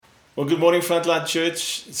Well, good morning, Frontline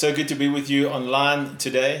Church. It's so good to be with you online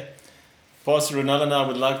today. Pastor Ronald and I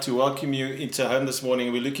would like to welcome you into home this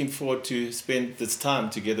morning. We're looking forward to spend this time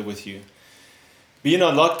together with you. Being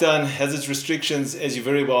on lockdown has its restrictions, as you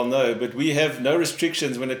very well know, but we have no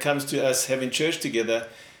restrictions when it comes to us having church together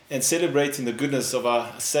and celebrating the goodness of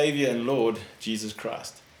our Savior and Lord, Jesus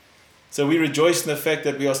Christ. So we rejoice in the fact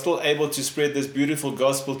that we are still able to spread this beautiful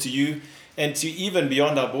gospel to you and to even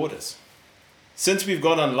beyond our borders. Since we've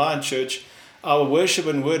gone online, church, our worship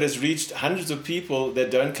and word has reached hundreds of people that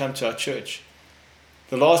don't come to our church.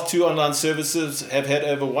 The last two online services have had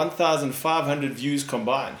over 1,500 views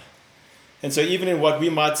combined. And so even in what we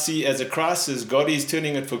might see as a crisis, God is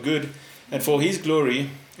turning it for good and for His glory,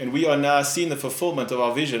 and we are now seeing the fulfillment of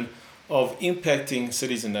our vision of impacting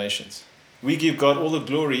cities and nations. We give God all the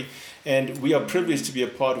glory, and we are privileged to be a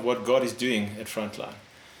part of what God is doing at Frontline.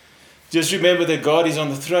 Just remember that God is on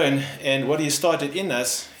the throne, and what He started in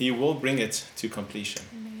us, He will bring it to completion.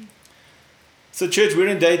 Amen. So church, we're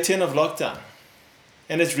in day 10 of lockdown.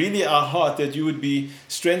 And it's really our heart that you would be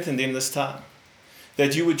strengthened in this time.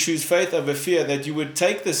 That you would choose faith over fear, that you would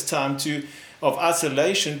take this time of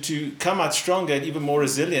isolation to come out stronger and even more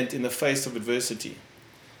resilient in the face of adversity.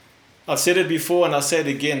 I've said it before and I'll say it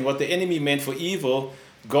again, what the enemy meant for evil,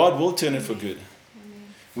 God will turn it for good.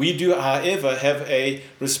 We do, however, have a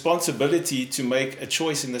responsibility to make a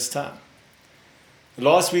choice in this time.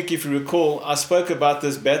 Last week, if you recall, I spoke about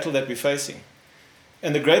this battle that we're facing.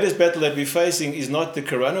 And the greatest battle that we're facing is not the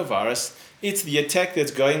coronavirus, it's the attack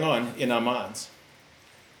that's going on in our minds.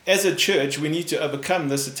 As a church, we need to overcome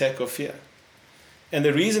this attack of fear. And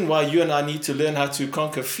the reason why you and I need to learn how to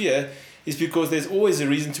conquer fear is because there's always a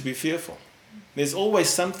reason to be fearful. There's always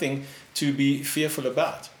something to be fearful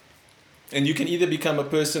about. And you can either become a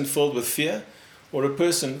person filled with fear or a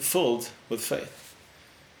person filled with faith.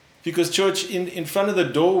 Because church, in front of the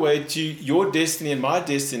doorway to your destiny and my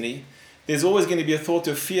destiny, there's always going to be a thought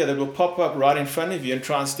of fear that will pop up right in front of you and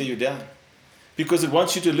try and steer you down. Because it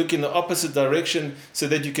wants you to look in the opposite direction so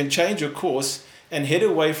that you can change your course and head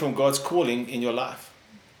away from God's calling in your life.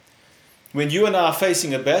 When you and I are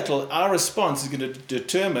facing a battle, our response is going to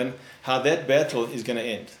determine how that battle is going to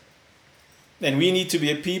end. And we need to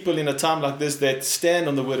be a people in a time like this that stand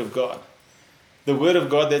on the Word of God. The Word of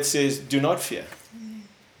God that says, do not fear.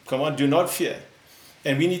 Come on, do not fear.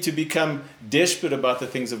 And we need to become desperate about the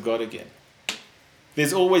things of God again.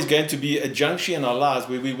 There's always going to be a juncture in our lives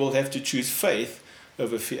where we will have to choose faith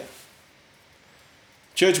over fear.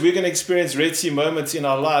 Church, we're going to experience Red Sea moments in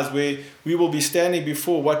our lives where we will be standing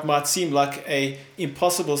before what might seem like an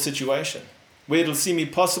impossible situation, where it'll seem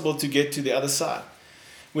impossible to get to the other side,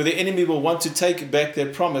 where the enemy will want to take back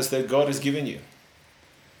that promise that God has given you.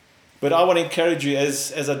 But I want to encourage you,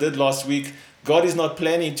 as I did last week, God is not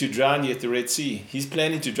planning to drown you at the Red Sea. He's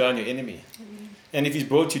planning to drown your enemy. Amen. And if He's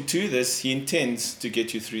brought you to this, He intends to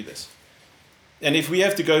get you through this. And if we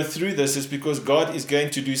have to go through this, it's because God is going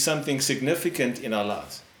to do something significant in our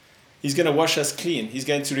lives. He's going to wash us clean. He's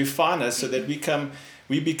going to refine us so that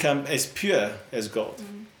we become as pure as gold.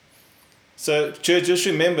 Mm. So, church, just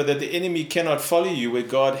remember that the enemy cannot follow you where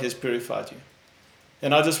God has purified you.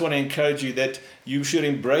 And I just want to encourage you that you should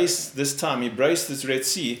embrace this time, embrace this Red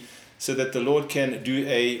Sea, so that the Lord can do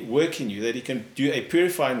a work in you, that He can do a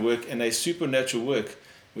purifying work and a supernatural work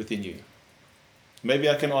within you. Maybe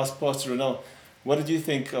I can ask Pastor Ronald, what did you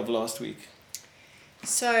think of last week?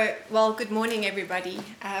 So, good morning, everybody.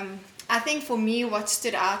 I think for me, what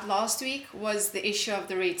stood out last week was the issue of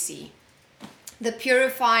the Red Sea, the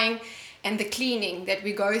purifying and the cleaning that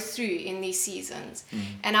we go through in these seasons. Mm.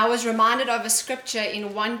 And I was reminded of a scripture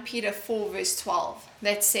in 1 Peter 4 verse 12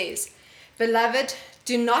 that says, "Beloved,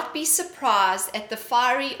 do not be surprised at the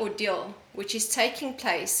fiery ordeal which is taking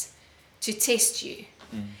place to test you."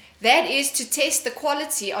 Mm. That is to test the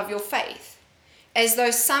quality of your faith, as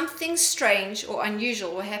though something strange or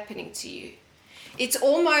unusual were happening to you. It's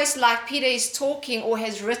almost like Peter is talking or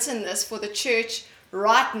has written this for the church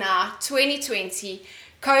right now, 2020,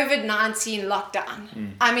 COVID-19 lockdown.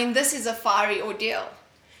 Mm. I mean, this is a fiery ordeal.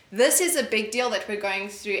 This is a big deal that we're going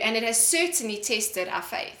through, and it has certainly tested our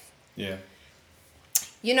faith. Yeah.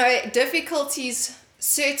 You know, difficulties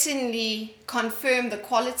certainly confirm the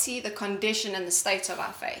quality, the condition, and the state of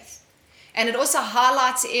our faith. And it also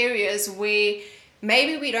highlights areas where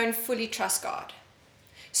maybe we don't fully trust God.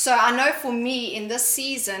 So I know for me in this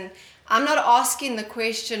season, I'm not asking the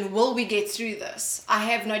question, will we get through this? I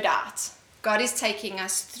have no doubt. God is taking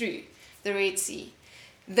us through the Red Sea.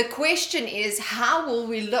 The question is, how will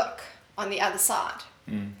we look on the other side?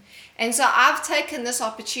 Mm. And so I've taken this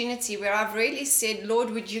opportunity where I've really said, Lord,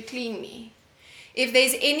 would you clean me? If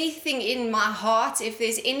there's anything in my heart, if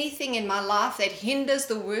there's anything in my life that hinders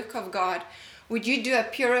the work of God, would you do a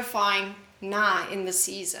purifying now in the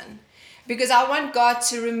season? Because I want God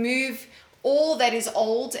to remove all that is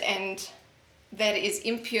old and that is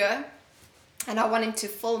impure, and I want him to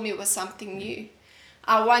fill me with something new.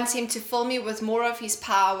 I want him to fill me with more of his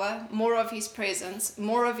power, more of his presence,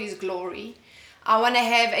 more of his glory. I want to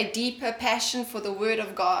have a deeper passion for the word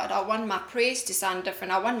of God. I want my prayers to sound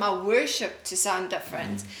different. I want my worship to sound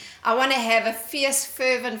different. I want to have a fierce,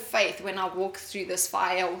 fervent faith when I walk through this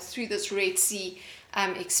fire or through this Red Sea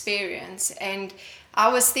experience. And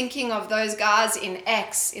I was thinking of those guys in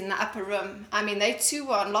Acts in the upper room. I mean, they too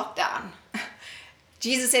were on lockdown.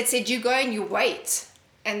 Jesus had said, you go and you wait.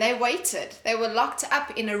 And they waited. They were locked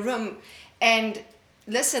up in a room. And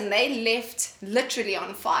listen, they left literally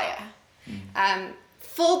on fire.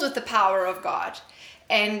 Filled with the power of God.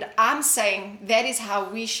 And I'm saying that is how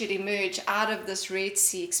we should emerge out of this Red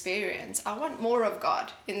Sea experience. I want more of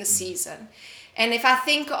God in the season. And if I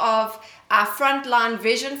think of our frontline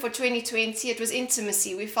vision for 2020, it was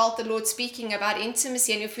intimacy. We felt the Lord speaking about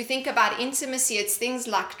intimacy. And if we think about intimacy, it's things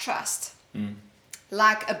like trust,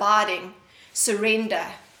 like abiding, surrender,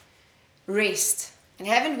 rest. And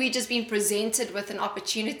haven't we just been presented with an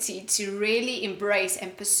opportunity to really embrace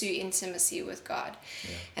and pursue intimacy with God?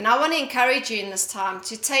 Yeah. And I want to encourage you in this time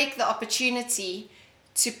to take the opportunity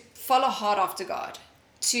to follow hard after God,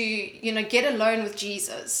 to get alone with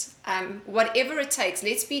Jesus. Whatever it takes,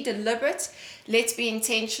 let's be deliberate, let's be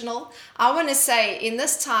intentional. I want to say in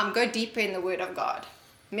this time, go deeper in the Word of God.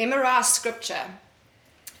 Memorize scripture,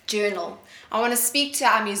 journal. I want to speak to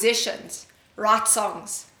our musicians, write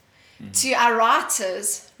songs. To our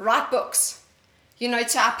writers, write books.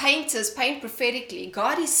 To our painters, paint prophetically.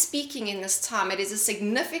 God is speaking in this time. It is a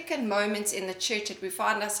significant moment in the church that we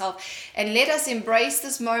find ourselves. And let us embrace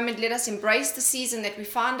this moment. Let us embrace the season that we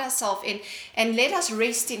find ourselves in. And let us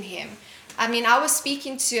rest in Him. I mean, I was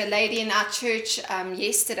speaking to a lady in our church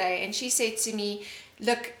yesterday. And she said to me,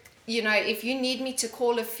 look, if you need me to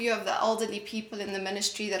call a few of the elderly people in the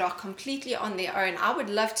ministry that are completely on their own, I would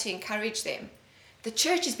love to encourage them. The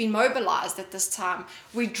church has been mobilized at this time.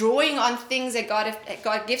 We're drawing on things that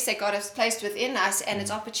gifts that God has placed within us, and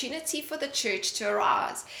it's opportunity for the church to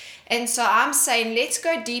arise. And so I'm saying, let's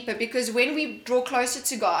go deeper, because when we draw closer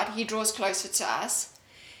to God, He draws closer to us.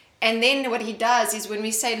 And then what He does is when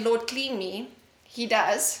we say, Lord, clean me, He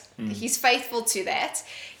does. He's faithful to that.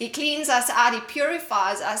 He cleans us out, He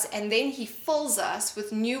purifies us, and then He fills us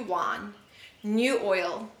with new wine, new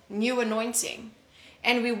oil, new anointing.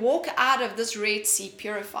 And we walk out of this Red Sea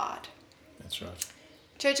purified. That's right.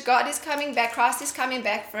 Church, God is coming back. Christ is coming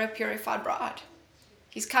back for a purified bride.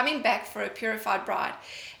 He's coming back for a purified bride.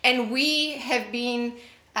 And we have been,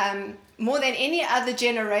 more than any other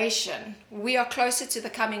generation, we are closer to the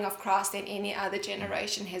coming of Christ than any other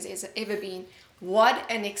generation has ever been. What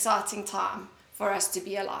an exciting time for us to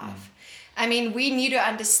be alive. I mean, we need to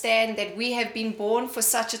understand that we have been born for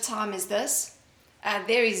such a time as this.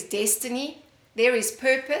 There is destiny. There is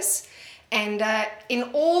purpose, and in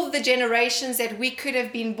all the generations that we could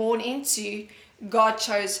have been born into, God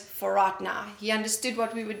chose for right now. He understood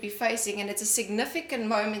what we would be facing, and it's a significant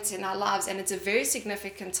moment in our lives, and it's a very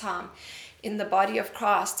significant time in the body of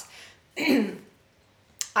Christ.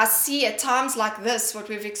 I see at times like this, what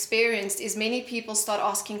we've experienced is many people start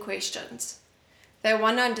asking questions. They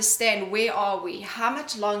want to understand, where are we? How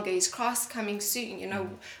much longer? Is Christ coming soon?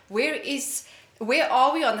 Where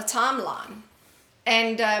are we on the timeline?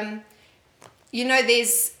 And,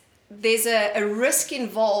 there's a risk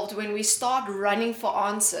involved when we start running for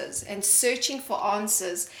answers and searching for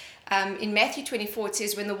answers. In Matthew 24, it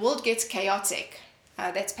says, when the world gets chaotic,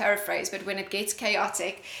 that's paraphrased, but when it gets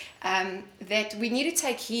chaotic, that we need to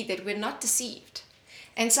take heed that we're not deceived.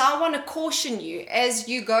 And so I want to caution you as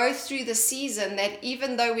you go through the season that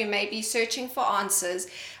even though we may be searching for answers,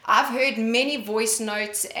 I've heard many voice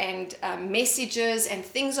notes and messages and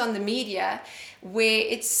things on the media where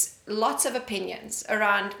it's lots of opinions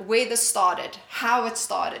around where this started, how it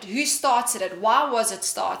started, who started it, why was it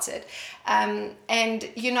started. I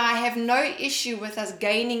have no issue with us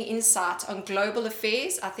gaining insight on global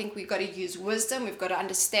affairs. I think we've got to use wisdom. We've got to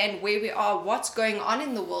understand where we are, what's going on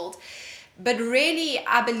in the world. But really,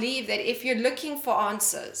 I believe that if you're looking for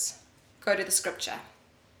answers, go to the scripture.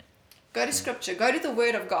 Go to scripture. Go to the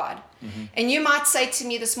word of God. Mm-hmm. And you might say to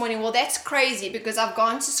me this morning, well, that's crazy because I've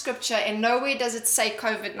gone to scripture and nowhere does it say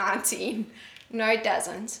COVID-19. No, it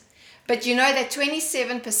doesn't. But you know that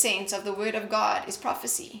 27% of the word of God is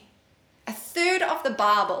prophecy. A third of the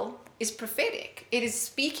Bible is prophetic. It is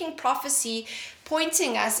speaking prophecy,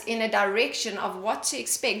 pointing us in a direction of what to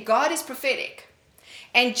expect. God is prophetic.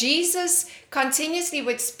 And Jesus continuously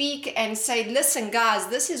would speak and say, listen, guys,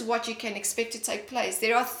 this is what you can expect to take place.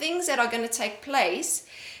 There are things that are going to take place.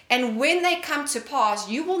 And when they come to pass,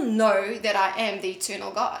 you will know that I am the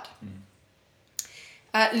eternal God.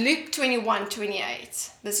 Luke 21:28.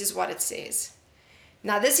 This is what it says.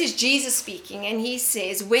 Now, this is Jesus speaking, and he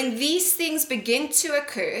says, when these things begin to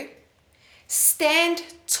occur, stand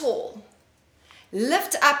tall,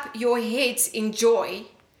 lift up your heads in joy,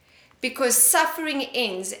 because suffering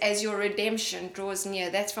ends as your redemption draws near.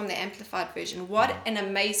 That's from the Amplified Version. What an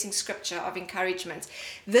amazing scripture of encouragement.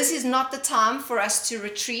 This is not the time for us to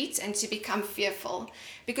retreat and to become fearful,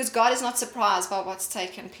 because God is not surprised by what's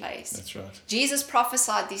taken place. That's right. Jesus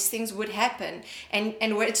prophesied these things would happen,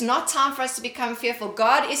 and where it's not time for us to become fearful.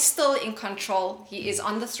 God is still in control. He is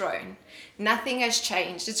on the throne. Nothing has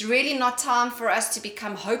changed. It's really not time for us to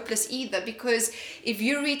become hopeless either, because if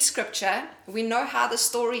you read scripture, we know how the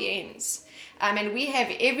story ends. And we have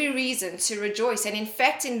every reason to rejoice. And in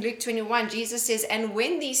fact, in Luke 21, Jesus says, and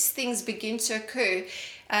when these things begin to occur,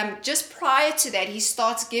 just prior to that, he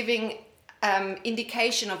starts giving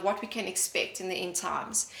indication of what we can expect in the end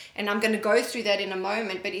times. And I'm going to go through that in a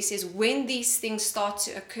moment, but he says, when these things start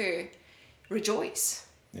to occur, rejoice.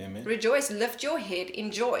 Amen. Rejoice, lift your head in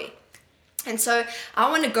joy. And so I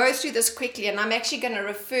want to go through this quickly, and I'm actually going to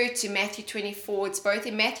refer to Matthew 24. It's both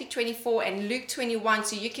in Matthew 24 and Luke 21,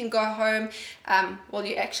 so you can go home. Well,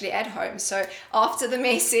 you're actually at home. So after the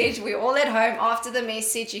message, we're all at home. After the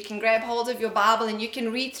message, you can grab hold of your Bible and you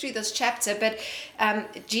can read through this chapter. But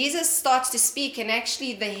Jesus starts to speak, and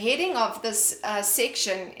actually the heading of this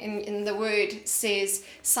section in the word says,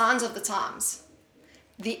 Signs of the Times.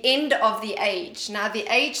 The end of the age. Now,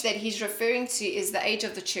 the age that he's referring to is the age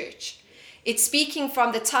of the church. It's speaking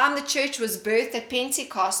from the time the church was birthed at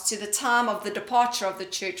Pentecost to the time of the departure of the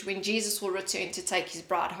church, when Jesus will return to take his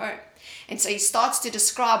bride home. And so he starts to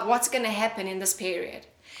describe what's going to happen in this period.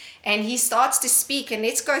 And he starts to speak, and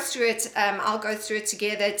let's go through it. I'll go through it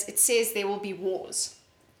together. It says there will be wars.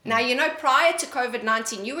 Now, prior to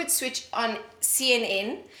COVID-19, you would switch on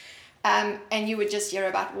CNN and you would just hear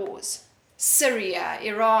about wars. Syria,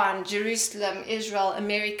 Iran, Jerusalem, Israel,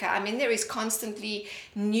 America. I mean, there is constantly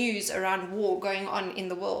news around war going on in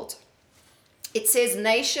the world. It says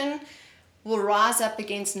nation will rise up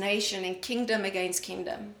against nation and kingdom against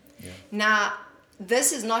kingdom. Yeah. Now,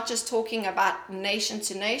 this is not just talking about nation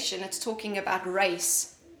to nation. It's talking about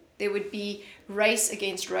race. There would be race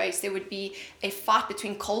against race. There would be a fight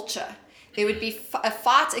between culture. There would be a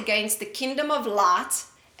fight against the kingdom of light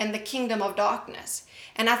and the kingdom of darkness.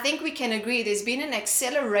 And I think we can agree there's been an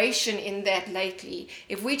acceleration in that lately.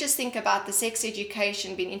 If we just think about the sex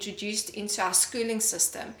education being introduced into our schooling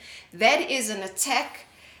system, that is an attack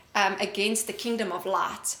against the kingdom of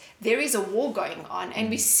light. There is a war going on, and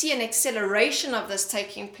we see an acceleration of this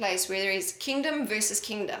taking place, where there is kingdom versus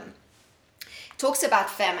kingdom. It talks about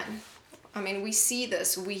famine. I mean, we see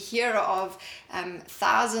this. We hear of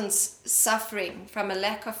thousands suffering from a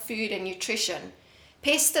lack of food and nutrition.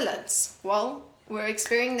 Pestilence. Well, we're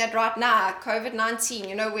experiencing that right now.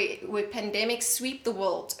 COVID-19, where pandemics sweep the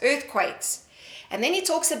world, earthquakes. And then he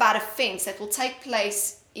talks about offense that will take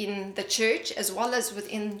place in the church as well as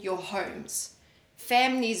within your homes.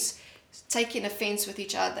 Families taking offense with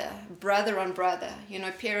each other, brother on brother,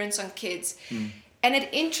 parents on kids. And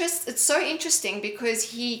it's so interesting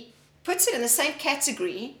because he puts it in the same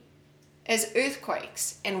category as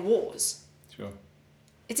earthquakes and wars. Sure.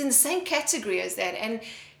 It's in the same category as that. And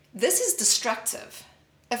this is destructive.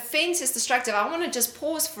 Offense is destructive. I want to just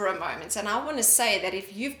pause for a moment, and I want to say that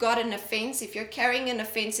if you've got an offense, if you're carrying an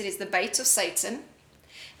offense, it is the bait of Satan,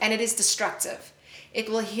 and it is destructive. It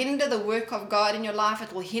will hinder the work of God in your life.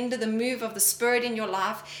 It will hinder the move of the Spirit in your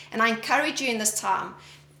life. And I encourage you in this time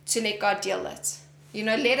to let God deal it.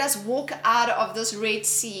 Let us walk out of this Red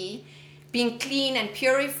Sea being clean and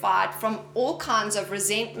purified from all kinds of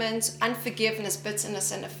resentment, unforgiveness, bitterness,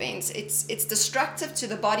 and offense. It's destructive to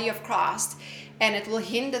the body of Christ, and it will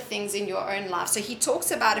hinder things in your own life. So he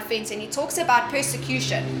talks about offense, and he talks about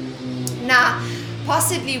persecution. Now,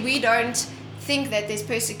 possibly we don't think that there's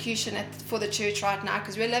persecution for the church right now,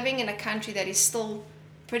 because we're living in a country that is still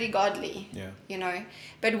pretty godly,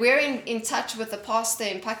 But we're in touch with a pastor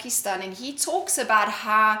in Pakistan, and he talks about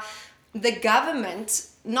how the government,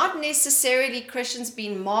 not necessarily Christians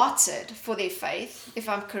being martyred for their faith, if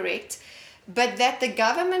I'm correct, but that the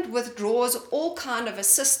government withdraws all kind of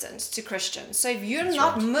assistance to Christians. So if you're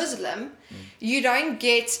not Muslim, you don't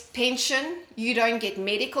get pension, you don't get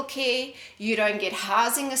medical care, you don't get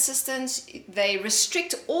housing assistance. They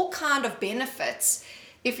restrict all kind of benefits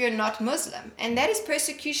if you're not Muslim. And that is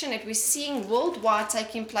persecution that we're seeing worldwide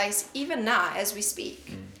taking place even now as we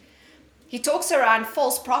speak. He talks around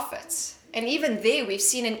false prophets. And even there we've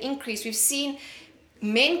seen an increase. We've seen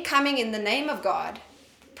men coming in the name of God,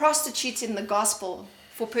 prostituting the gospel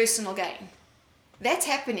for personal gain. That's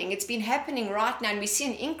happening. It's been happening right now, and we see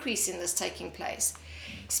an increase in this taking place.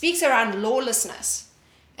 He speaks around lawlessness.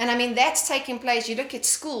 And I mean, that's taking place. You look at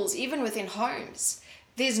schools, even within homes.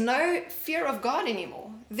 There's no fear of God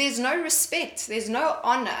anymore. There's no respect. There's no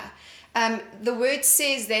honor. The word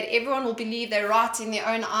says that everyone will believe they're right in their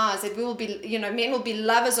own eyes, that we will be, men will be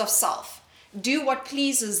lovers of self, do what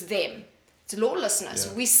pleases them. It's lawlessness.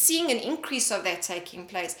 Yeah. We're seeing an increase of that taking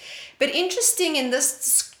place. But interesting in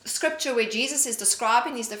this scripture where Jesus is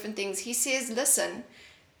describing these different things, he says, listen,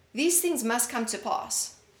 these things must come to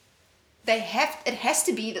pass. It has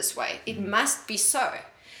to be this way. It must be so.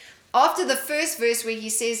 After the first verse where he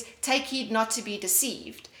says, take heed not to be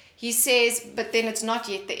deceived, he says, but then it's not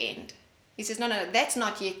yet the end. He says, no, that's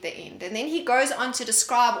not yet the end. And then he goes on to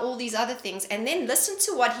describe all these other things. And then listen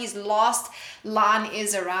to what his last line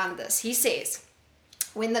is around this. He says,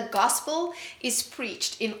 when the gospel is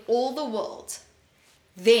preached in all the world,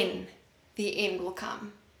 then the end will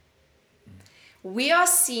come. We are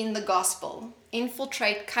seeing the gospel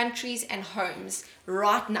infiltrate countries and homes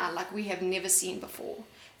right now like we have never seen before.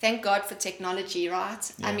 Thank God for technology,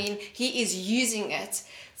 right? Yeah. I mean, he is using it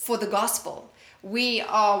for the gospel. We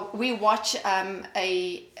watch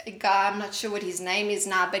a guy, I'm not sure what his name is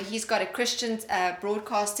now, but he's got a Christian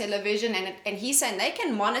broadcast television, and he's saying they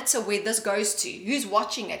can monitor where this goes to, who's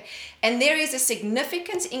watching it. And there is a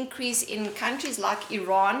significant increase in countries like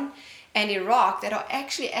Iran and Iraq that are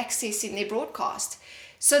actually accessing their broadcast.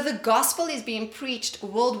 So the gospel is being preached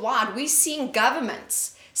worldwide. We're seeing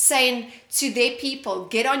governments saying to their people,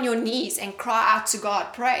 get on your knees and cry out to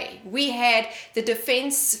God, pray. We had the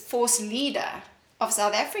Defense Force leader of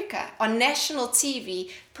South Africa on national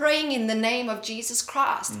TV praying in the name of Jesus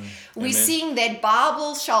Christ. We're Amen. Seeing that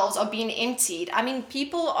Bible shelves are being emptied. I mean,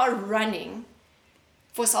 people are running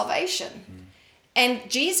for salvation. And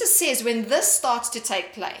Jesus says when this starts to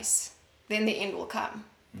take place, then the end will come.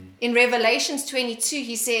 In Revelations 22,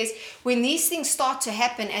 he says, when these things start to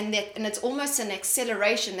happen, and it's almost an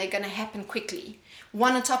acceleration, they're going to happen quickly.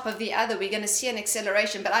 One on top of the other, we're going to see an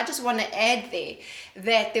acceleration. But I just want to add there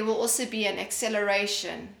that there will also be an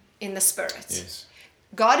acceleration in the Spirit. Yes.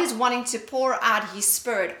 God is wanting to pour out his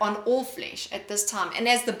Spirit on all flesh at this time. And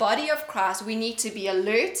as the body of Christ, we need to be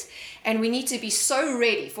alert, and we need to be so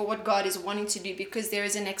ready for what God is wanting to do, because there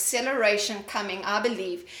is an acceleration coming, I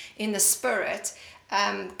believe, in the Spirit,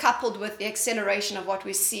 coupled with the acceleration of what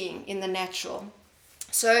we're seeing in the natural.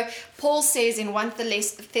 So Paul says in 1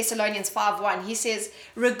 Thessalonians 5:1, he says,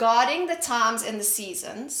 regarding the times and the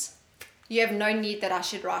seasons, you have no need that I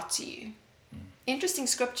should write to you. Interesting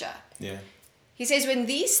scripture. Yeah. He says, when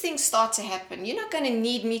these things start to happen, you're not going to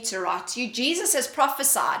need me to write to you. Jesus has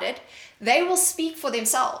prophesied it. They will speak for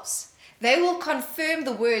themselves. They will confirm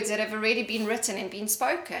the words that have already been written and been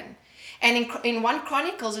spoken. And in 1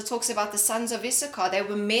 Chronicles, it talks about the sons of Issachar. They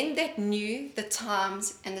were men that knew the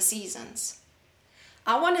times and the seasons.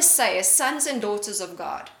 I want to say, as sons and daughters of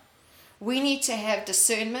God, we need to have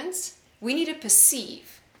discernment. We need to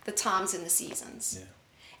perceive the times and the seasons. Yeah.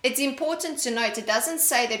 It's important to note, it doesn't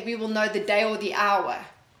say that we will know the day or the hour.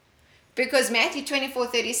 Because Matthew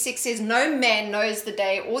 24:36 says, no man knows the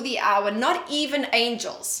day or the hour, not even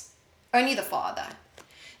angels, only the Father.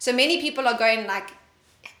 So many people are going like,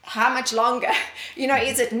 how much longer?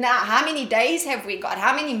 Is it now? How many days have we got?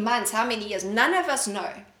 How many months? How many years? None of us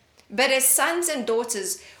know. But as sons and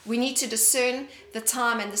daughters, we need to discern the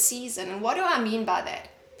time and the season. And what do I mean by that?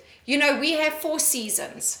 We have 4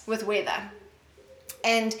 seasons with weather.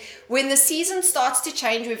 And when the season starts to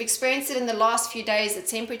change, we've experienced it in the last few days, the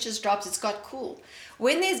temperatures dropped, it's got cool.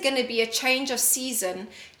 When there's going to be a change of season,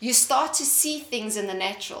 you start to see things in the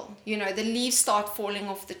natural. The leaves start falling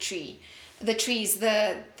off the trees,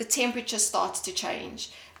 the temperature starts to change.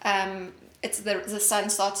 The sun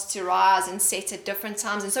starts to rise and set at different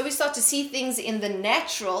times. And so we start to see things in the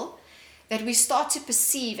natural that we start to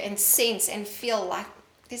perceive and sense and feel like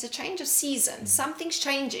there's a change of season. Something's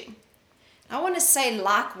changing. I want to say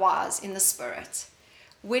likewise in the Spirit.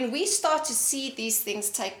 When we start to see these things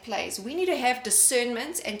take place, we need to have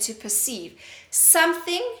discernment and to perceive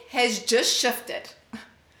something has just shifted.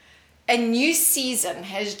 A new season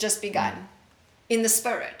has just begun in the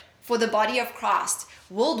Spirit for the body of Christ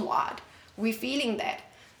worldwide. We're feeling that.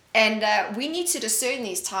 And we need to discern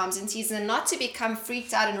these times and seasons and not to become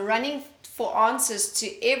freaked out and running for answers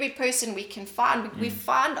to every person we can find. We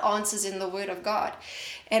find answers in the Word of God.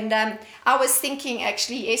 And I was thinking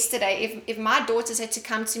actually yesterday, if my daughters had to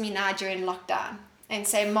come to me now during lockdown and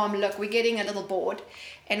say, Mom, look, we're getting a little bored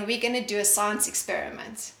and we're going to do a science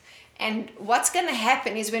experiment. And what's going to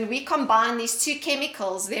happen is when we combine these two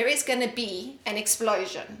chemicals, there is going to be an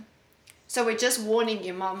explosion. So we're just warning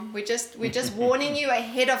you, Mom. We're just warning you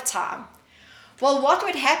ahead of time. Well, what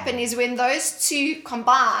would happen is when those two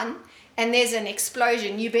combine and there's an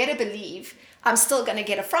explosion, you better believe I'm still going to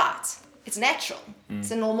get a fright. It's natural.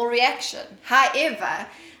 It's a normal reaction. However,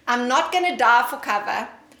 I'm not going to dive for cover.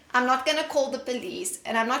 I'm not going to call the police.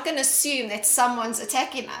 And I'm not going to assume that someone's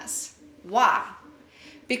attacking us. Why?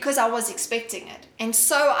 Because I was expecting it. And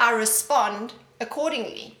so I respond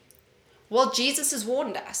accordingly. Well, Jesus has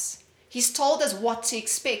warned us. He's told us what to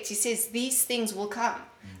expect. He says these things will come.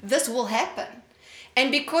 This will happen.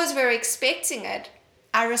 And because we're expecting it,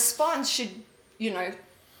 our response should,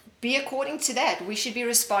 be according to that. We should be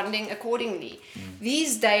responding accordingly.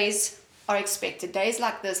 These days are expected. Days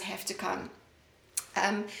like this have to come.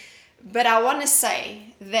 But I want to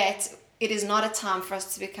say that it is not a time for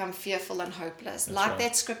us to become fearful and hopeless. That's like right.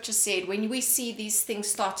 That scripture said, when we see these things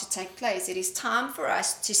start to take place, it is time for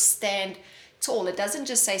us to stand tall. It doesn't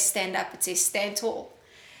just say stand up, it says stand tall.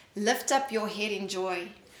 Lift up your head in joy.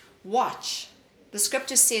 Watch. The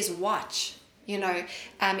scripture says watch.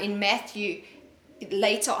 In Matthew,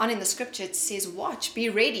 later on in the scripture, it says watch, be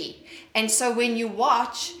ready. And so when you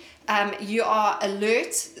watch, you are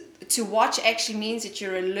alert. To watch actually means that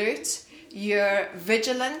you're alert, you're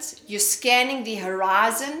vigilant, you're scanning the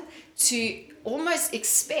horizon to almost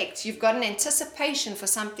expect. You've got an anticipation for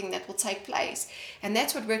something that will take place. And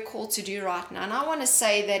that's what we're called to do right now. And I want to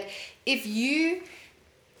say that if you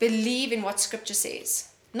believe in what scripture says,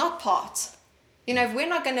 not part, if we're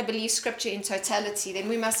not going to believe scripture in totality, then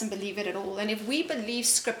we mustn't believe it at all. And if we believe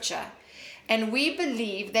scripture and we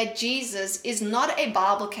believe that Jesus is not a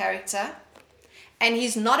Bible character and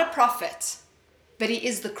he's not a prophet, but he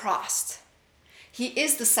is the Christ. He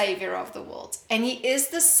is the Savior of the world. And he is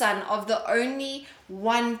the Son of the only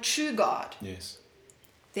one true God. Yes.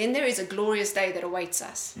 Then there is a glorious day that awaits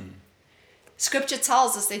us. Scripture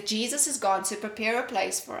tells us that Jesus is gone to prepare a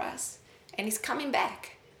place for us. And he's coming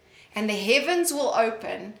back. And the heavens will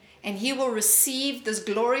open. And he will receive this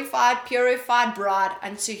glorified, purified bride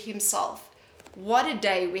unto himself. What a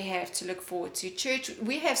day we have to look forward to. Church,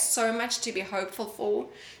 we have so much to be hopeful for,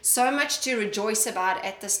 so much to rejoice about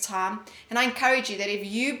at this time. And I encourage you that if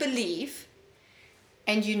you believe,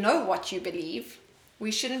 and you know what you believe,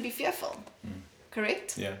 we shouldn't be fearful.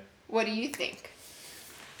 Correct? Yeah. What do you think?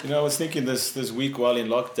 I was thinking this week while in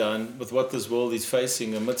lockdown, with what this world is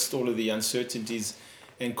facing amidst all of the uncertainties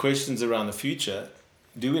and questions around the future,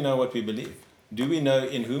 do we know what we believe? Do we know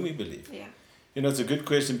in whom we believe? Yeah. It's a good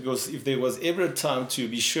question, because if there was ever a time to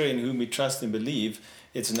be sure in whom we trust and believe,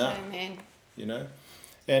 it's now. Amen.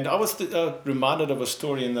 And I was reminded of a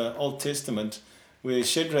story in the Old Testament where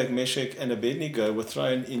Shadrach, Meshach, and Abednego were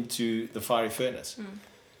thrown into the fiery furnace.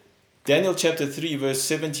 Daniel chapter 3, verse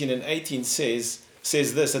 17 and 18 says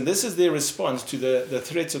this, and this is their response to the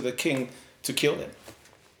threats of the king to kill them.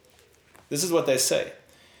 This is what they say.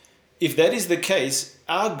 If that is the case,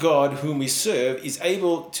 our God whom we serve is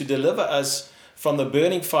able to deliver us from the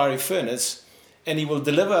burning fiery furnace, and he will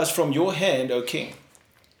deliver us from your hand, O king.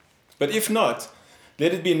 But if not,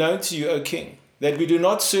 let it be known to you, O king, that we do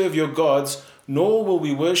not serve your gods, nor will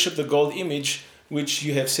we worship the gold image which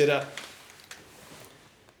you have set up.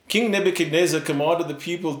 King Nebuchadnezzar commanded the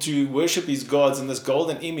people to worship his gods in this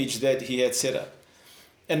golden image that he had set up.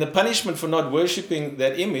 And the punishment for not worshipping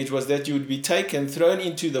that image was that you would be taken, thrown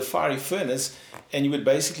into the fiery furnace, and you would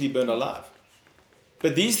basically burn alive.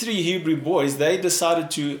 But these three Hebrew boys, they decided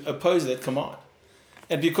to oppose that command.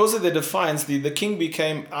 And because of their defiance, the king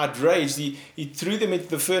became outraged. He threw them into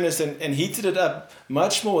the furnace and heated it up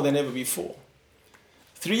much more than ever before.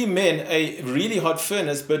 Three men, a really hot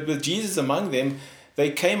furnace, but with Jesus among them, they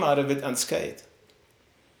came out of it unscathed.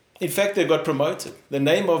 In fact, they got promoted. The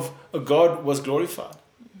name of a God was glorified.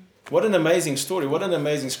 What an amazing story. What an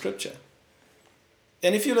amazing scripture.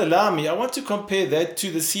 And if you'll allow me, I want to compare that to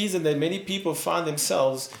the season that many people find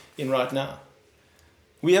themselves in right now.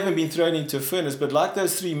 We haven't been thrown into a furnace, but like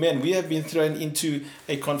those three men, we have been thrown into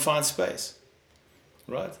a confined space.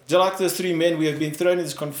 Right? Just like those three men, we have been thrown in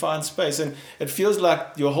this confined space, and it feels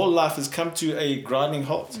like your whole life has come to a grinding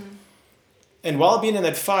halt. And while being in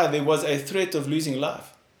that fire, there was a threat of losing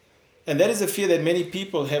life. And that is a fear that many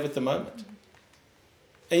people have at the moment.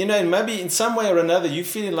 And maybe in some way or another, you're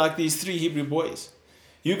feeling like these three Hebrew boys.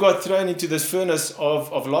 You got thrown into this furnace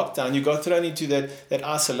of lockdown. You got thrown into that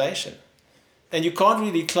isolation. And you can't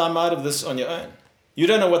really climb out of this on your own. You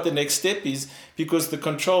don't know what the next step is because the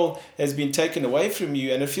control has been taken away from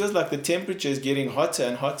you and it feels like the temperature is getting hotter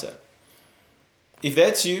and hotter. If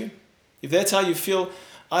that's you, if that's how you feel,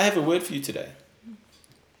 I have a word for you today.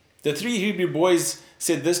 The 3 Hebrew boys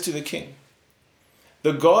said this to the king.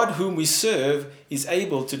 The God whom we serve is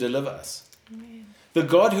able to deliver us. Amen. The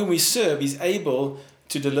God whom we serve is able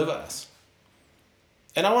to deliver us.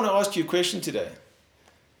 And I want to ask you a question today.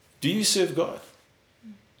 Do you serve God?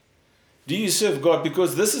 Do you serve God?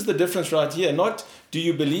 Because this is the difference right here. Not do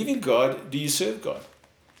you believe in God, do you serve God?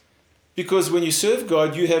 Because when you serve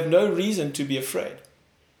God, you have no reason to be afraid.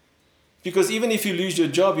 Because even if you lose your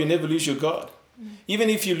job, you never lose your God. Even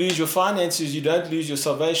if you lose your finances, you don't lose your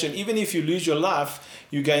salvation. Even if you lose your life,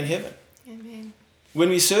 you gain heaven. Amen. When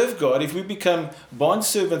we serve God, if we become bond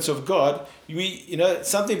servants of God,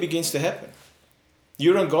 something begins to happen.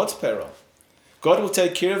 You're on God's payroll. God will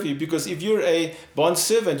take care of you because if you're a bond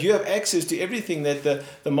servant, you have access to everything that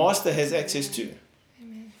the master has access to.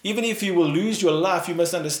 Amen. Even if you will lose your life, you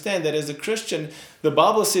must understand that as a Christian, the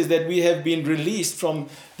Bible says that we have been released from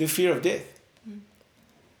the fear of death.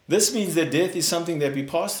 This means that death is something that we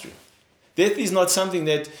pass through. Death is not something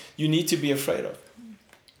that you need to be afraid of.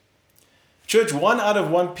 Church, 1 out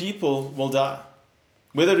of 1 people will die.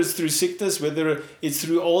 Whether it's through sickness, whether it's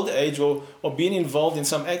through old age or being involved in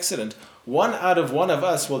some accident, 1 out of 1 of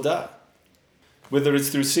us will die. Whether it's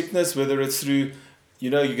through sickness, whether it's through,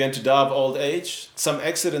 you're going to die of old age, some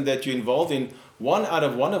accident that you're involved in, 1 out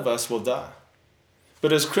of 1 of us will die.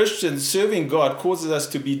 But as Christians, serving God causes us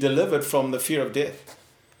to be delivered from the fear of death.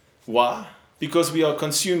 Why? Because we are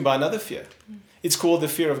consumed by another fear. It's called the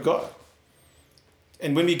fear of God.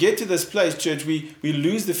 And when we get to this place, church, we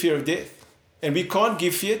lose the fear of death. And we can't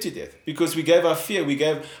give fear to death because we gave our fear, we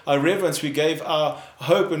gave our reverence, we gave our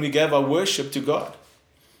hope, and we gave our worship to God.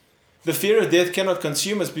 The fear of death cannot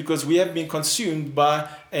consume us because we have been consumed by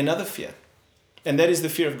another fear. And that is the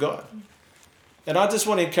fear of God. And I just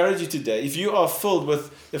want to encourage you today, if you are filled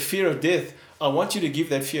with the fear of death, I want you to give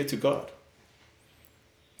that fear to God.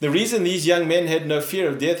 The reason these young men had no fear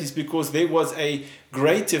of death is because there was a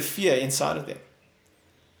greater fear inside of them.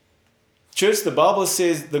 Church, the Bible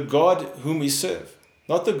says the God whom we serve,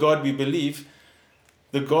 not the God we believe,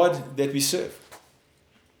 the God that we serve.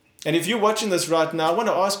 And if you're watching this right now, I want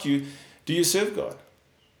to ask you, do you serve God?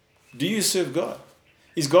 Do you serve God?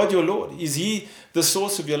 Is God your Lord? Is He the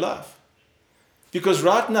source of your life? Because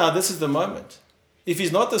right now, this is the moment. If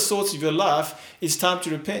He's not the source of your life, it's time to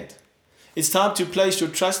repent. It's time to place your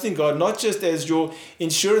trust in God, not just as your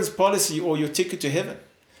insurance policy or your ticket to heaven,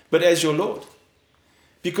 but as your Lord.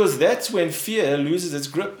 Because that's when fear loses its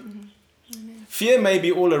grip. Mm-hmm. Fear may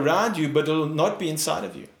be all around you, but it will not be inside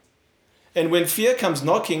of you. And when fear comes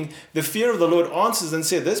knocking, the fear of the Lord answers and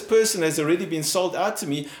says, this person has already been sold out to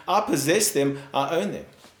me. I possess them. I own them.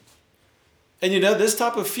 And this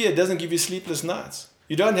type of fear doesn't give you sleepless nights.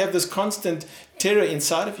 You don't have this constant terror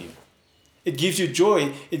inside of you. It gives you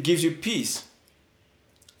joy. It gives you peace.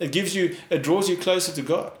 It draws you closer to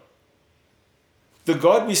God. The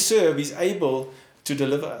God we serve is able to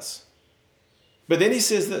deliver us. But then he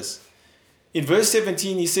says this. In verse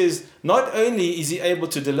 17, he says, not only is He able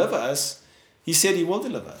to deliver us, He said He will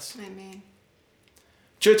deliver us. Amen.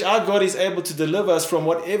 Church, our God is able to deliver us from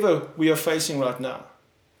whatever we are facing right now.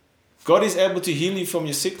 God is able to heal you from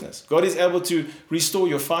your sickness. God is able to restore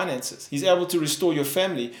your finances. He's able to restore your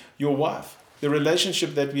family, your wife, the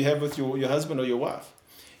relationship that we have with your husband or your wife.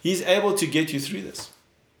 He's able to get you through this.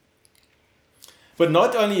 But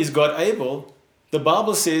not only is God able, the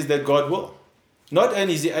Bible says that God will. Not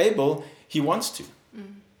only is He able, He wants to.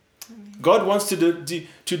 God wants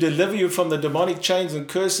to deliver you from the demonic chains and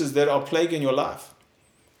curses that are plaguing your life.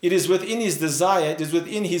 It is within His desire, it is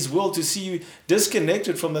within His will to see you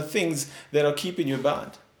disconnected from the things that are keeping you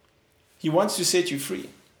bound. He wants to set you free.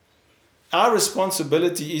 Our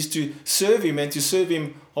responsibility is to serve Him and to serve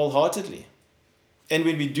Him wholeheartedly. And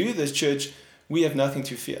when we do this, church, we have nothing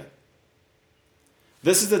to fear.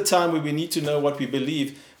 This is the time where we need to know what we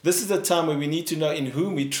believe. This is the time where we need to know in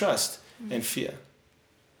whom we trust and fear.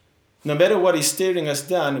 No matter what is staring us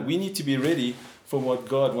down, we need to be ready for what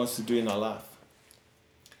God wants to do in our life.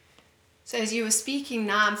 So as you were speaking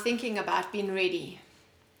now, I'm thinking about being ready.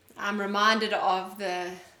 I'm reminded of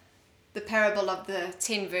the parable of the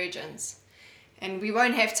 10 virgins. And we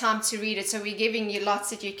won't have time to read it, so we're giving you lots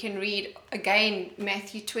that you can read. Again,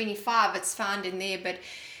 Matthew 25, it's found in there, but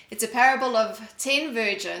it's a parable of 10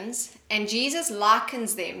 virgins, and Jesus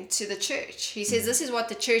likens them to the church. He says this is what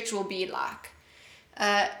the church will be like.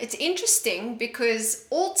 It's interesting because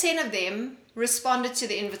all 10 of them responded to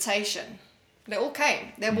the invitation. They all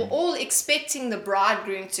came. They were all expecting the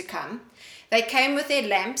bridegroom to come. They came with their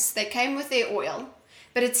lamps. They came with their oil.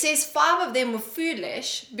 But it says 5 of them were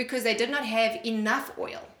foolish because they did not have enough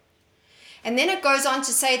oil. And then it goes on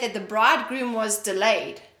to say that the bridegroom was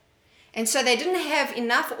delayed. And so they didn't have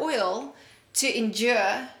enough oil to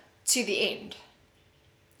endure to the end.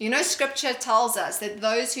 You know, scripture tells us that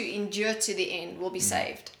those who endure to the end will be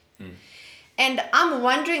saved. And I'm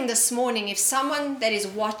wondering this morning if someone that is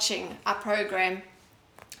watching our program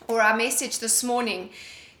or our message this morning,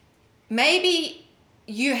 maybe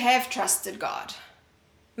you have trusted God.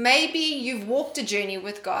 Maybe you've walked a journey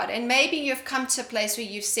with God, and maybe you've come to a place where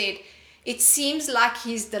you've said, it seems like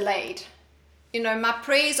he's delayed. You know, my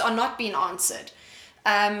prayers are not being answered.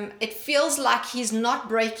 It feels like he's not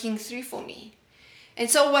breaking through for me. And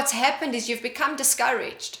so what's happened is you've become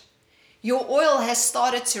discouraged. Your oil has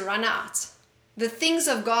started to run out. The things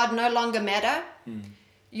of God no longer matter.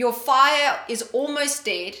 Your fire is almost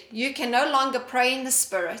dead. You can no longer pray in the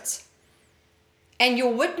Spirit. And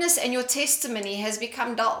your witness and your testimony has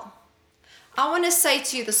become dull. I want to say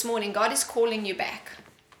to you this morning, God is calling you back.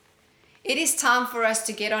 It is time for us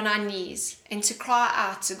to get on our knees and to cry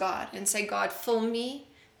out to God and say, God, fill me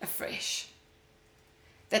afresh.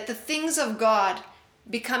 That the things of God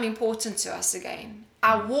become important to us again.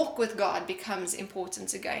 Our walk with God becomes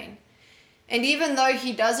important again. And even though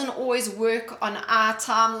he doesn't always work on our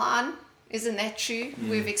timeline, isn't that true?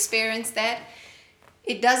 We've experienced that.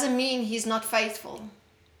 It doesn't mean he's not faithful.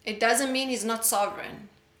 It doesn't mean he's not sovereign.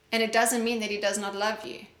 And it doesn't mean that he does not love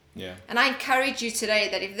you. Yeah. And I encourage you today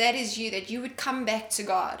that if that is you, that you would come back to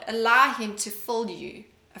God. Allow him to fill you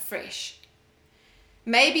afresh.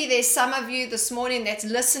 Maybe there's some of you this morning that's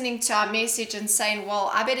listening to our message and saying,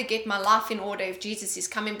 well, I better get my life in order if Jesus is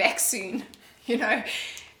coming back soon. You know.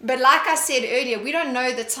 But like I said earlier, we don't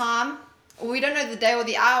know the time, or we don't know the day or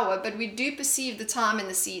the hour, but we do perceive the time and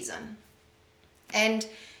the season. And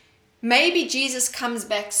maybe Jesus comes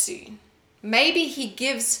back soon. Maybe he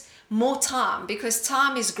gives more time because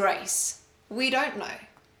time is grace. We don't know.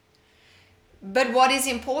 But what is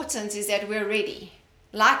important is that we're ready.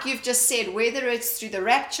 Like you've just said, whether it's through the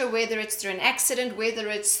rapture, whether it's through an accident, whether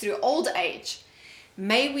it's through old age,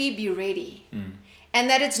 may we be ready. And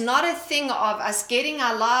that it's not a thing of us getting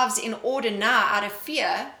our lives in order now out of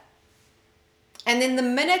fear. And then the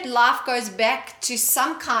minute life goes back to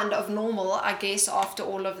some kind of normal, I guess after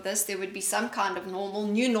all of this, there would be some kind of normal,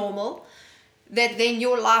 new normal, that then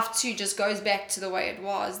your life too just goes back to the way it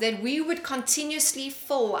was. That we would continuously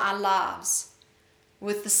fill our lives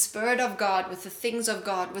with the Spirit of God, with the things of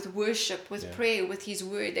God, with worship, with prayer, with his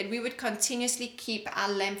word. That we would continuously keep our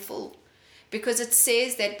lamp full. Because it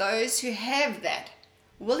says that those who have that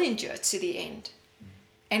will endure to the end.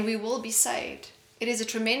 And we will be saved. It is a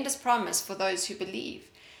tremendous promise for those who believe.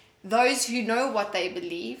 Those who know what they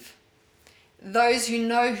believe. Those who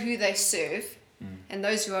know who they serve. And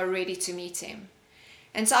those who are ready to meet him.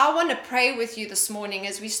 And so I want to pray with you this morning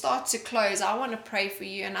as we start to close. I want to pray for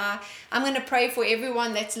you. And I'm going to pray for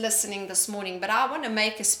everyone that's listening this morning. But I want to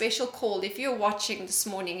make a special call. If you're watching this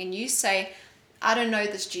morning and you say, I don't know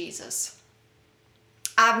this Jesus.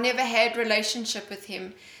 I've never had relationship with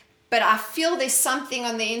him. But I feel there's something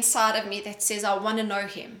on the inside of me that says I want to know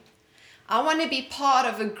him. I want to be part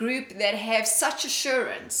of a group that have such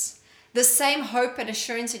assurance, the same hope and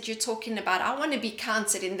assurance that you're talking about. I want to be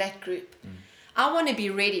counted in that group. I want to be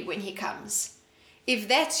ready when he comes. If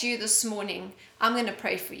that's you this morning, I'm going to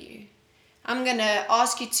pray for you. I'm going to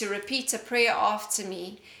ask you to repeat a prayer after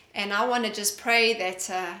me. And I want to just pray that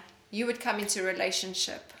you would come into a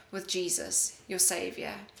relationship with Jesus, your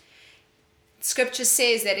Savior. Scripture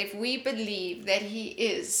says that if we believe that he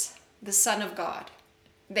is the Son of God,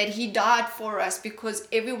 that he died for us because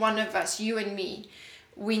every one of us, you and me,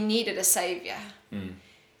 we needed a Savior.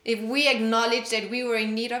 If we acknowledge that we were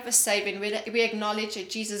in need of a Savior, and we acknowledge that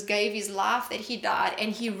Jesus gave his life, that he died,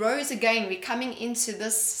 and he rose again, we're coming into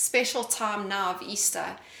this special time now of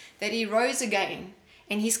Easter, that he rose again,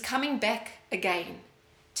 and he's coming back again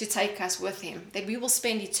to take us with him, that we will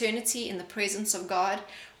spend eternity in the presence of God,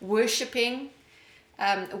 worshiping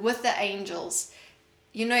with the angels.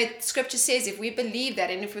 You know, scripture says if we believe that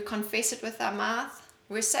and if we confess it with our mouth,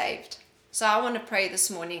 we're saved. So I want to pray this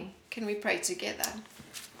morning. Can we pray together?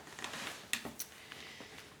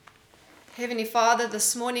 Heavenly Father,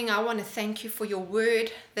 this morning I want to thank you for your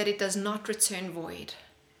word, that it does not return void.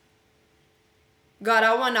 God,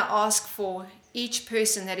 I want to ask for each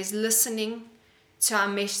person that is listening to our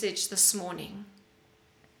message this morning.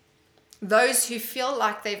 Those who feel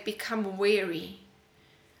like they've become weary,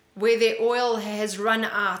 where their oil has run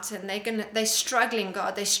out and they're struggling,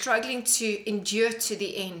 God. They're struggling to endure to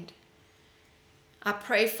the end. I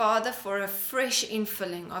pray, Father, for a fresh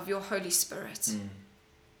infilling of your Holy Spirit.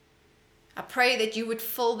 I pray that you would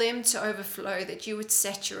fill them to overflow, that you would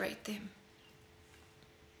saturate them.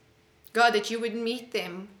 God, that you would meet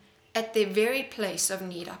them at their very place of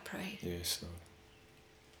need, I pray. Yes, Lord.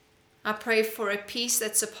 I pray for a peace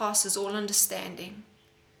that surpasses all understanding,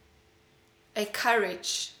 a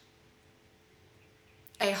courage,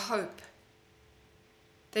 a hope,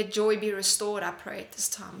 that joy be restored, I pray, at this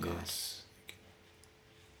time, God. Yes.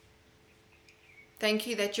 Thank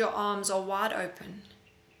you that your arms are wide open,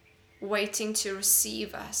 waiting to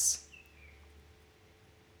receive us.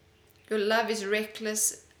 Your love is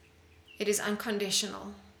reckless, it is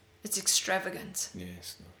unconditional, it's extravagant.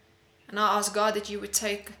 Yes, Lord. And I ask, God, that you would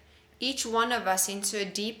take each one of us into a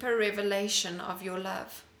deeper revelation of your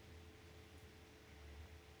love.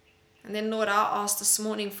 And then, Lord, I ask this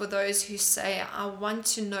morning for those who say, I want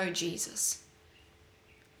to know Jesus.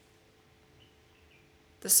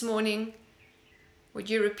 This morning, would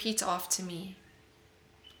you repeat after me?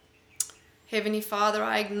 Heavenly Father,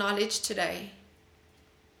 I acknowledge today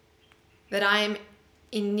that I am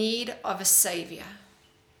in need of a Savior.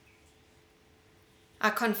 I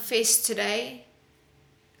confess today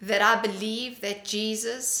that I believe that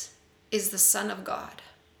Jesus is the Son of God,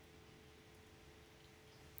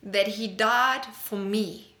 that he died for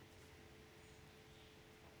me.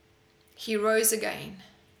 He rose again,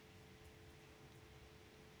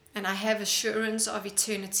 and I have assurance of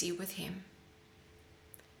eternity with him.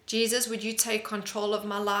 Jesus, would you take control of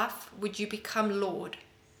my life? Would you become Lord?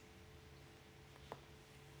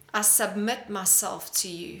 I submit myself to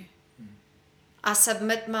you. I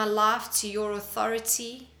submit my life to your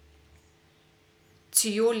authority, to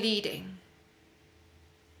your leading.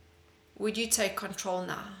 Would you take control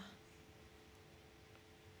now?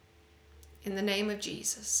 In the name of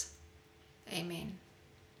Jesus, amen.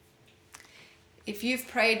 If you've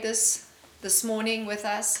prayed this morning with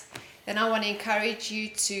us, then I want to encourage you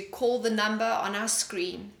to call the number on our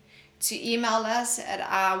screen, to email us at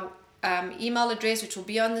our email address, which will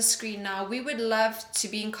be on the screen now. We would love to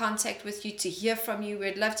be in contact with you, to hear from you.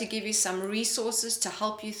 We'd love to give you some resources to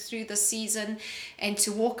help you through the season and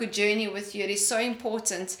to walk a journey with you. It is so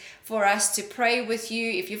important for us to pray with you.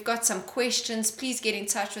 If you've got some questions, please get in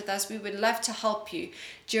touch with us. We would love to help you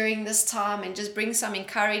during this time and just bring some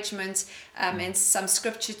encouragement and some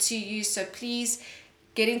scripture to you. So please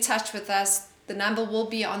get in touch with us. The number will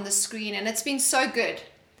be on the screen, and it's been so good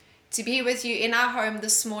to be with you in our home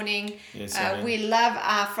this morning. Yes, we love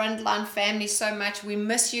our Frontline family so much. We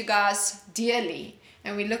miss you guys dearly,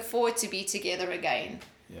 and we look forward to be together again.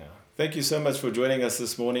 Yeah. Thank you so much for joining us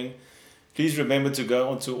this morning. Please remember to go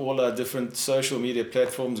onto all our different social media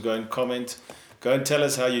platforms, go and comment, go and tell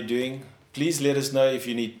us how you're doing. Please let us know if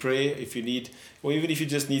you need prayer, if you need, or even if you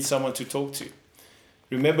just need someone to talk to.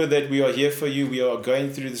 Remember that we are here for you. We are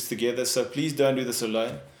going through this together, so please don't do this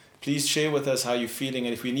alone. Please share with us how you're feeling,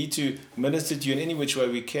 and if we need to minister to you in any which way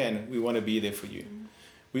we can, we want to be there for you.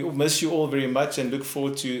 We all miss you all very much and look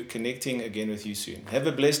forward to connecting again with you soon. Have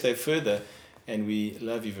a blessed day further, and we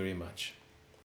love you very much.